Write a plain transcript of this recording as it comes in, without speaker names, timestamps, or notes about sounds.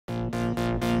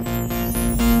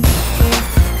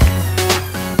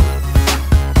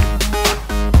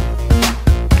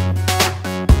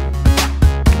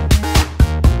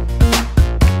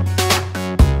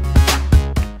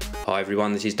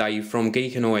everyone, this is Dave from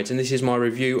Geekanoids and this is my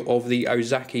review of the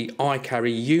Ozaki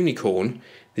iCarry Unicorn.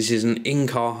 This is an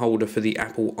in-car holder for the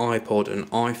Apple iPod and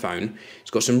iPhone.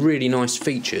 It's got some really nice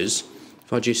features.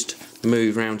 If I just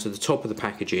move around to the top of the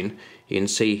packaging, you can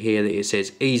see here that it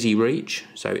says easy reach,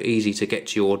 so easy to get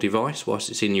to your device whilst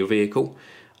it's in your vehicle.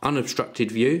 Unobstructed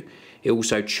view, it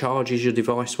also charges your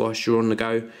device whilst you're on the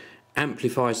go,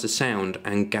 amplifies the sound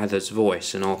and gathers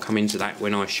voice, and I'll come into that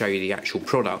when I show you the actual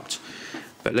product.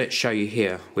 But let's show you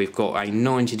here. We've got a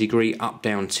 90-degree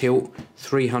up-down tilt,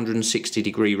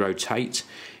 360-degree rotate.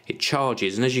 It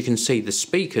charges, and as you can see, the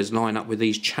speakers line up with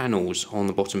these channels on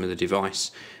the bottom of the device,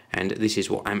 and this is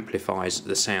what amplifies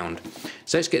the sound.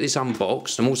 So let's get this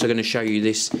unboxed. I'm also going to show you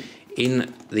this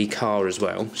in the car as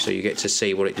well, so you get to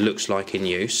see what it looks like in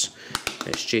use.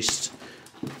 Let's just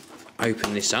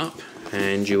open this up,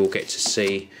 and you'll get to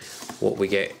see what we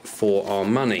get for our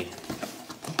money.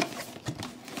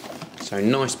 So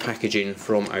nice packaging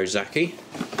from Ozaki,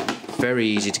 very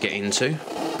easy to get into.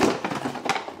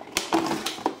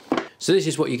 So this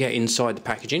is what you get inside the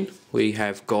packaging. We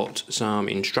have got some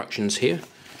instructions here,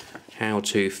 how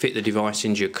to fit the device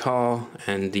into your car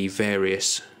and the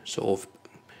various sort of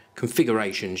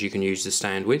configurations you can use the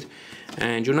stand with.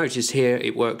 And you'll notice here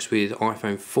it works with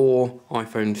iPhone 4,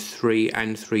 iPhone 3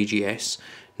 and 3GS.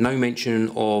 No mention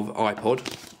of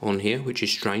iPod on here, which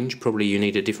is strange. Probably you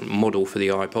need a different model for the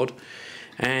iPod.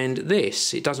 And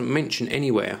this, it doesn't mention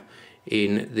anywhere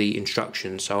in the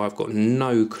instructions, so I've got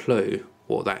no clue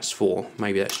what that's for.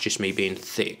 Maybe that's just me being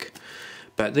thick.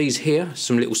 But these here,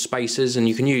 some little spacers, and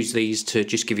you can use these to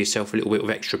just give yourself a little bit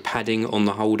of extra padding on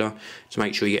the holder to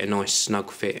make sure you get a nice snug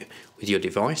fit with your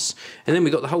device. And then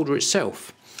we've got the holder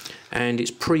itself, and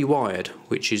it's pre-wired,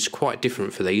 which is quite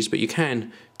different for these, but you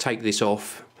can take this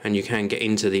off and you can get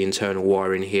into the internal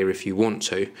wiring here if you want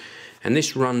to. And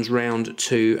this runs round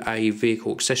to a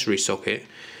vehicle accessory socket,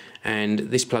 and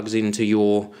this plugs into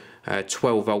your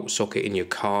 12-volt socket in your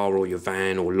car or your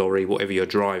van or lorry, whatever you're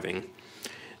driving.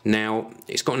 Now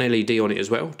it's got an LED on it as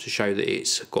well to show that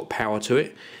it's got power to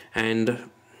it,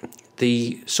 and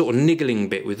the sort of niggling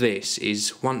bit with this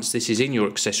is once this is in your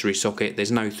accessory socket,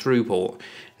 there's no through port.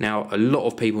 Now a lot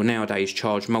of people nowadays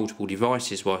charge multiple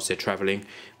devices whilst they're travelling.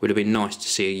 Would have been nice to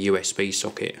see a USB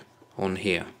socket on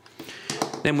here.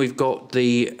 Then we've got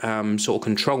the sort of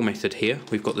control method here.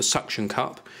 We've got the suction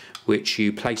cup, which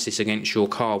you place this against your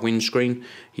car windscreen.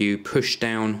 You push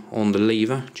down on the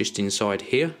lever just inside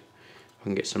here. I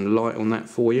can get some light on that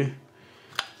for you.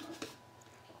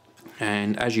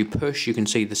 And as you push, you can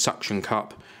see the suction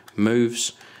cup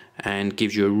moves and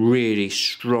gives you a really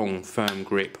strong, firm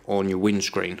grip on your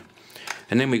windscreen.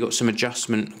 And then we've got some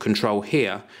adjustment control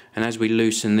here, and as we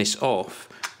loosen this off,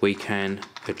 we can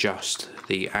adjust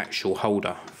the actual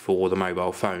holder for the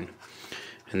mobile phone.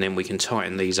 And then we can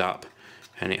tighten these up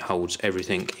and it holds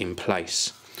everything in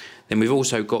place. Then we've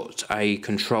also got a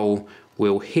control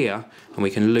wheel here, and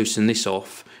we can loosen this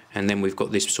off, and then we've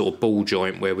got this sort of ball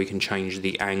joint where we can change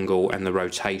the angle and the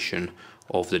rotation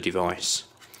of the device.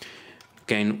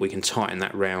 Again, we can tighten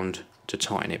that round to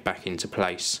tighten it back into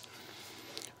place.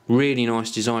 Really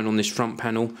nice design on this front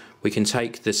panel. We can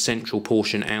take the central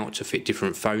portion out to fit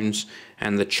different phones,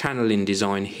 and the channeling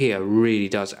design here really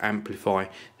does amplify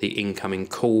the incoming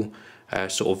call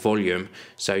sort of volume,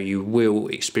 so you will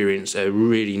experience a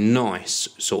really nice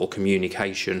sort of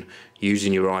communication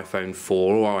using your iPhone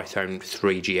 4 or iPhone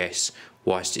 3GS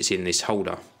whilst it's in this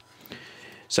holder.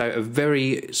 So a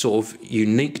very sort of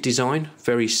unique design,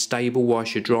 very stable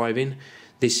whilst you're driving.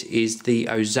 This is the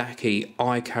Ozaki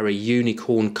iCarry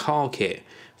Unicorn car kit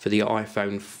for the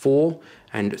iPhone 4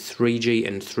 and 3G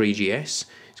and 3GS.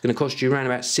 It's going to cost you around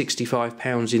about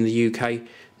 £65 in the UK,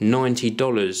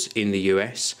 $90 in the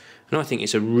US. And I think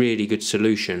it's a really good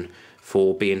solution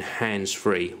for being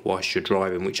hands-free whilst you're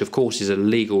driving, which of course is a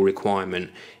legal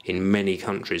requirement in many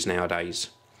countries nowadays.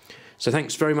 So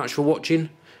thanks very much for watching.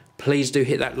 Please do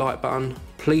hit that like button,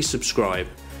 please subscribe,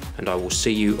 and I will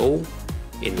see you all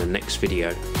in the next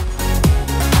video.